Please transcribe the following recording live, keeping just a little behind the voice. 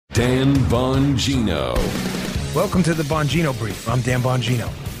Dan Bongino. Welcome to the Bongino Brief. I'm Dan Bongino.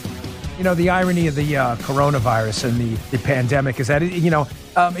 You know, the irony of the coronavirus and the pandemic is that,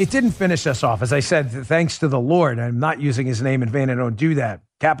 it didn't finish us off. As I said, thanks to the Lord, I'm not using his name in vain. I don't do that.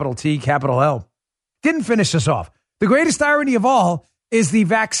 Capital T, capital L. Didn't finish us off. The greatest irony of all is the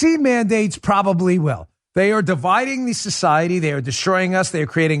vaccine mandates probably will. They are dividing the society. They are destroying us. They are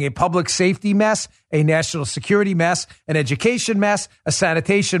creating a public safety mess, a national security mess, an education mess, a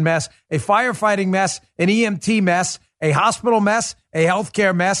sanitation mess, a firefighting mess, an EMT mess, a hospital mess, a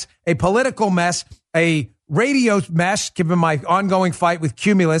healthcare mess, a political mess, a radio mess, given my ongoing fight with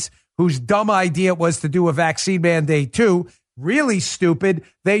Cumulus, whose dumb idea was to do a vaccine mandate too. Really stupid.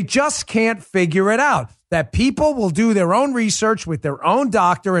 They just can't figure it out. That people will do their own research with their own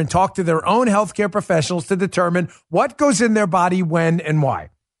doctor and talk to their own healthcare professionals to determine what goes in their body, when, and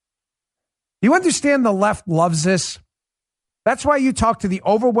why. You understand the left loves this? That's why you talk to the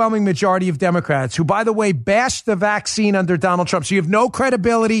overwhelming majority of Democrats who, by the way, bashed the vaccine under Donald Trump. So you have no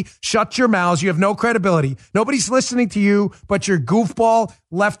credibility. Shut your mouths. You have no credibility. Nobody's listening to you but your goofball,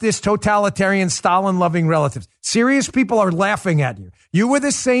 leftist, totalitarian, Stalin-loving relatives. Serious people are laughing at you. You were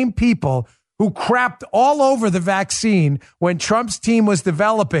the same people who crapped all over the vaccine when Trump's team was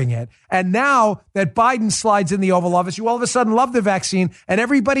developing it. And now that Biden slides in the Oval Office, you all of a sudden love the vaccine and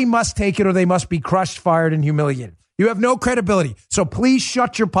everybody must take it or they must be crushed, fired, and humiliated. You have no credibility. So please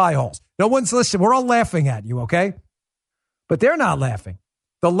shut your pie holes. No one's listening. We're all laughing at you, okay? But they're not laughing.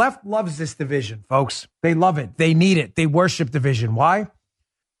 The left loves this division, folks. They love it. They need it. They worship division. Why?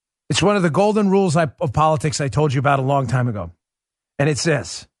 It's one of the golden rules of politics I told you about a long time ago. And it's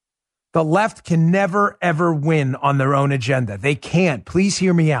this. The left can never, ever win on their own agenda. They can't. Please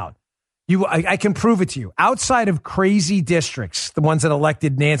hear me out. I can prove it to you. Outside of crazy districts, the ones that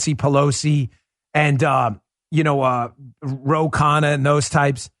elected Nancy Pelosi and, Ro Khanna and those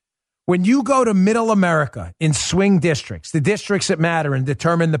types, when you go to middle America in swing districts, the districts that matter and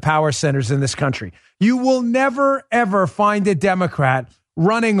determine the power centers in this country, you will never, ever find a Democrat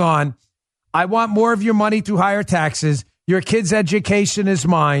running on, I want more of your money through higher taxes, your kids' education is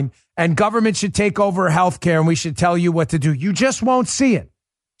mine, and government should take over healthcare and we should tell you what to do. You just won't see it.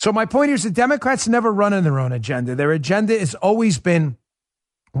 So my point here is the Democrats never run on their own agenda. Their agenda has always been,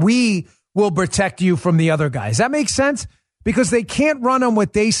 we will protect you from the other guys. That makes sense? Because they can't run on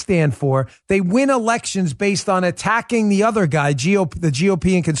what they stand for. They win elections based on attacking the other guy, the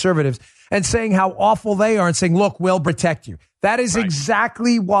GOP and conservatives, and saying how awful they are and saying, look, we'll protect you. That is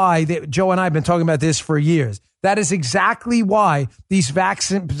exactly why Joe and I have been talking about this for years. That is exactly why these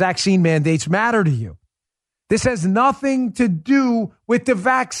vaccine mandates matter to you. This has nothing to do with the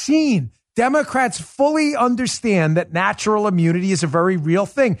vaccine. Democrats fully understand that natural immunity is a very real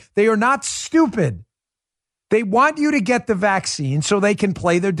thing. They are not stupid. They want you to get the vaccine so they can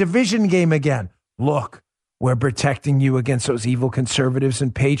play their division game again. Look, we're protecting you against those evil conservatives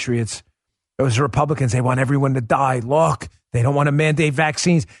and patriots. Those Republicans, they want everyone to die. Look, they don't want to mandate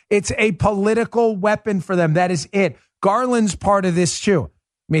vaccines. It's a political weapon for them. That is it. Garland's part of this too. You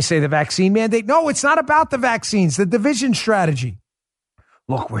may say the vaccine mandate. No, it's not about the vaccines, the division strategy.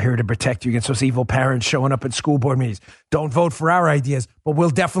 Look, we're here to protect you against those evil parents showing up at school board meetings. Don't vote for our ideas, but we'll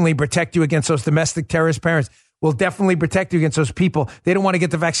definitely protect you against those domestic terrorist parents. We'll definitely protect you against those people. They don't want to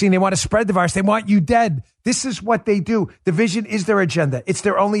get the vaccine. They want to spread the virus. They want you dead. This is what they do. Division is their agenda. It's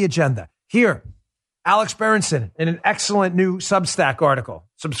their only agenda. Here, Alex Berenson in an excellent new Substack article.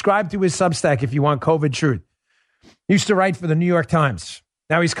 Subscribe to his Substack if you want COVID truth. He used to write for the New York Times.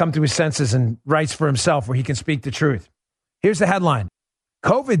 Now he's come to his senses and writes for himself where he can speak the truth. Here's the headline.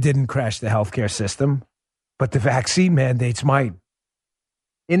 COVID didn't crash the healthcare system, but the vaccine mandates might.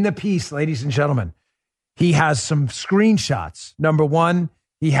 In the piece, ladies and gentlemen, he has some screenshots. Number one,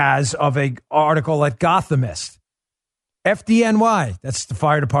 he has of an article at Gothamist. FDNY, that's the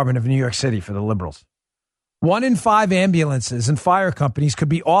fire department of New York City for the liberals. 1 in 5 ambulances and fire companies could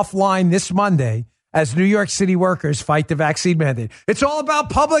be offline this Monday as New York City workers fight the vaccine mandate. It's all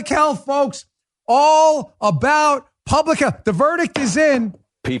about public health, folks. All about public health. The verdict is in.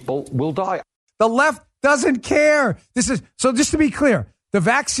 People will die. The left doesn't care. So just to be clear, the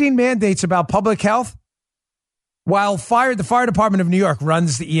vaccine mandate's about public health, while the fire department of New York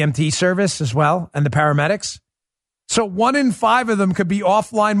runs the EMT service as well and the paramedics. So 1 in 5 of them could be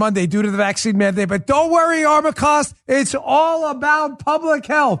offline Monday due to the vaccine mandate. But don't worry, Armacost. It's all about public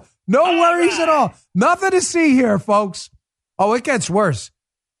health. No worries at all. Nothing to see here, folks. Oh, it gets worse.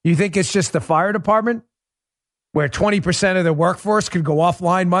 You think it's just the fire department where 20% of the workforce could go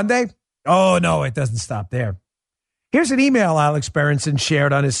offline Monday? Oh, no, it doesn't stop there. Here's an email Alex Berenson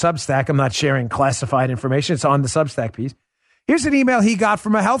shared on his Substack. I'm not sharing classified information. It's on the Substack piece. Here's an email he got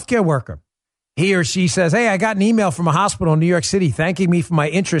from a healthcare worker. He or she says, hey, I got an email from a hospital in New York City thanking me for my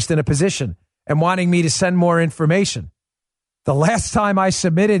interest in a position and wanting me to send more information. The last time I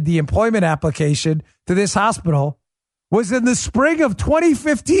submitted the employment application to this hospital was in the spring of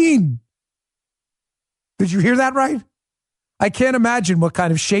 2015. Did you hear that right? I can't imagine what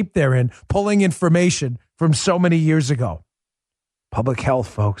kind of shape they're in, pulling information from so many years ago. Public health,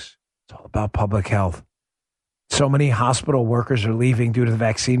 folks. It's all about public health. So many hospital workers are leaving due to the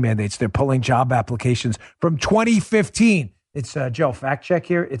vaccine mandates. They're pulling job applications from 2015. It's, Joe, fact check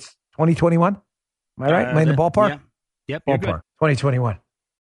here. It's 2021. Am I right? Am I in the ballpark? Yeah. Yep, you're ballpark. good. 2021. If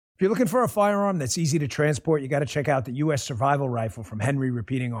you're looking for a firearm that's easy to transport, you got to check out the U.S. Survival Rifle from Henry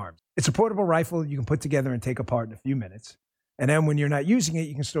Repeating Arms. It's a portable rifle you can put together and take apart in a few minutes. And then when you're not using it,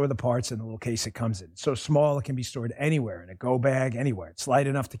 you can store the parts in the little case it comes in. It's so small, it can be stored anywhere, in a go bag, anywhere. It's light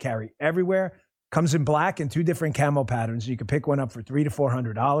enough to carry everywhere. Comes in black and 2 different camo patterns. You can pick one up for $300 to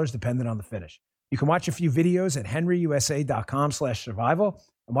 $400, depending on the finish. You can watch a few videos at henryusa.com/survival.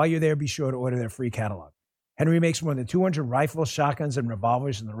 And while you're there, be sure to order their free catalog. Henry makes more than 200 rifles, shotguns, and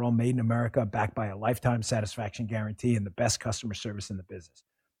revolvers, and they're all made in America, backed by a lifetime satisfaction guarantee and the best customer service in the business.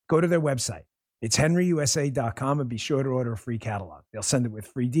 Go to their website. It's henryusa.com and be sure to order a free catalog. They'll send it with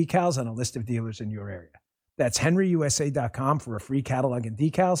free decals and a list of dealers in your area. That's henryusa.com for a free catalog and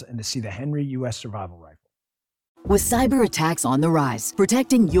decals and to see the Henry U.S. Survival Rifle. With cyber attacks on the rise,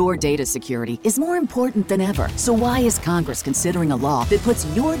 protecting your data security is more important than ever. So why is Congress considering a law that puts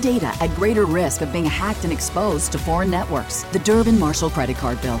your data at greater risk of being hacked and exposed to foreign networks? The Durbin-Marshall credit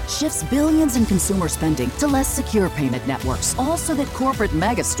card bill shifts billions in consumer spending to less secure payment networks, all so that corporate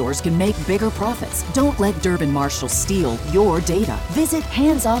mega stores can make bigger profits. Don't let Durbin-Marshall steal your data. Visit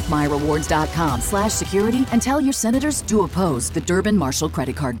handsoffmyrewards.com/security and tell your senators to oppose the Durbin-Marshall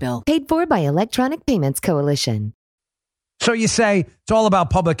credit card bill. Paid for by Electronic Payments Coalition. So you say it's all about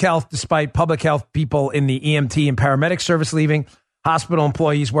public health, despite public health people in the EMT and paramedic service leaving, hospital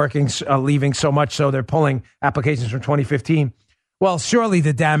employees working, leaving so much so they're pulling applications from 2015. Well, surely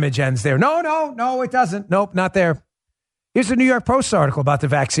the damage ends there. No, it doesn't. Nope, not there. Here's a New York Post article about the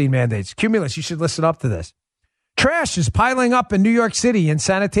vaccine mandates. Cumulus, you should listen up to this. Trash is piling up in New York City and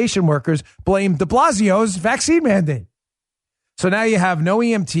sanitation workers blame de Blasio's vaccine mandate. So now you have no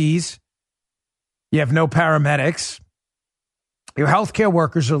EMTs. You have no paramedics. Your healthcare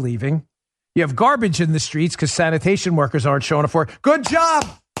workers are leaving. You have garbage in the streets because sanitation workers aren't showing up for it. Good job.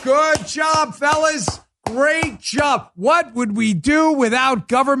 Good job, fellas. Great job. What would we do without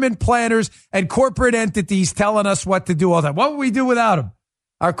government planners and corporate entities telling us what to do all the time? What would we do without them?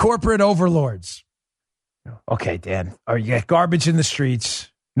 Our corporate overlords. Okay, Dan. You got garbage in the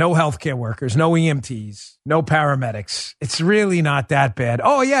streets. No healthcare workers. No EMTs. No paramedics. It's really not that bad.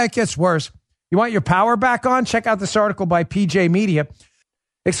 Oh, yeah, it gets worse. You want your power back on? Check out this article by PJ Media.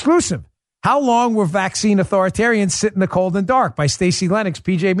 Exclusive. How long will vaccine authoritarians sit in the cold and dark? By Stacey Lennox,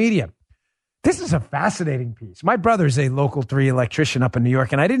 PJ Media. This is a fascinating piece. My brother's a local 3 electrician up in New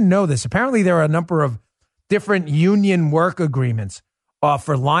York, and I didn't know this. Apparently, there are a number of different union work agreements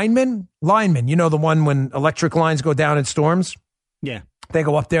for linemen. Linemen, you know, the one when electric lines go down in storms? Yeah. They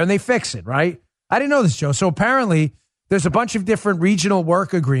go up there and they fix it, right? I didn't know this, Joe. So apparently, there's a bunch of different regional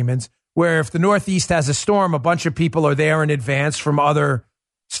work agreements where if the Northeast has a storm, a bunch of people are there in advance from other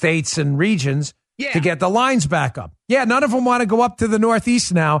states and regions to get the lines back up. Yeah, none of them want to go up to the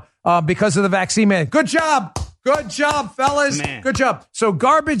Northeast now because of the vaccine mandate. Good job. Good job, fellas. Man. Good job. So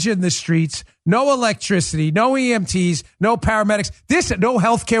garbage in the streets, no electricity, no EMTs, no paramedics, no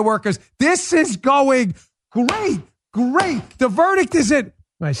healthcare workers. This is going great. The verdict is in.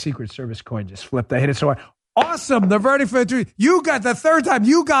 My Secret Service coin just flipped. I hit it so hard. Awesome. The verdict for the 3. You got the third time.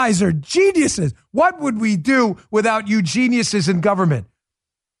 You guys are geniuses. What would we do without you geniuses in government?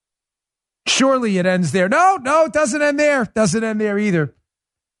 Surely it ends there. No, it doesn't end there. Doesn't end there either.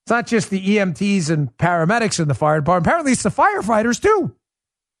 It's not just the EMTs and paramedics in the fire department. Apparently it's the firefighters too.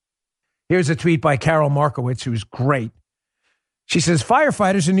 Here's a tweet by Carol Markowitz, who's great. She says,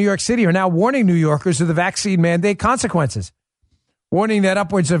 firefighters in New York City are now warning New Yorkers of the vaccine mandate consequences, warning that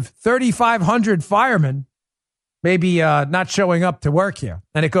upwards of 3,500 firemen maybe not showing up to work here.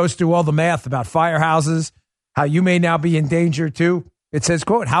 And it goes through all the math about firehouses, how you may now be in danger too. It says,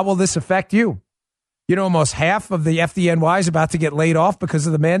 quote, how will this affect you? You know, almost half of the FDNY is about to get laid off because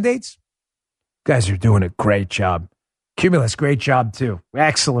of the mandates. You guys are doing a great job. Cumulus, great job too.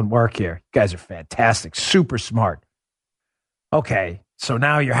 Excellent work here. You guys are fantastic. Super smart. Okay, so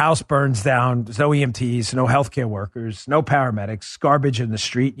now your house burns down. There's no EMTs, no healthcare workers, no paramedics, garbage in the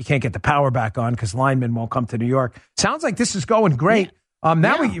street. You can't get the power back on because linemen won't come to New York. Sounds like this is going great.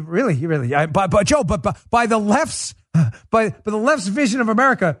 Now we really, but Joe, but by the left's But the left's vision of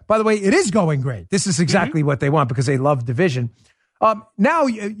America, by the way, it is going great. This is exactly what they want because they love division. Now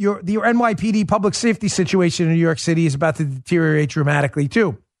your NYPD public safety situation in New York City is about to deteriorate dramatically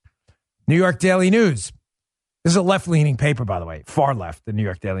too. New York Daily News. This is a left-leaning paper, by the way, far left, the New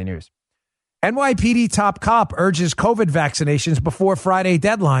York Daily News. NYPD top cop urges COVID vaccinations before Friday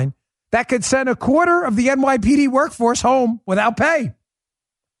deadline that could send a quarter of the NYPD workforce home without pay.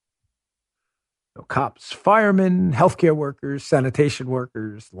 So cops, firemen, healthcare workers, sanitation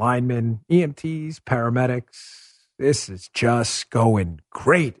workers, linemen, EMTs, paramedics. This is just going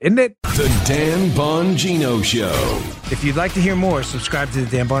great, isn't it? The Dan Bongino Show. If you'd like to hear more, subscribe to the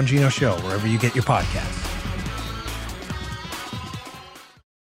Dan Bongino Show wherever you get your podcasts.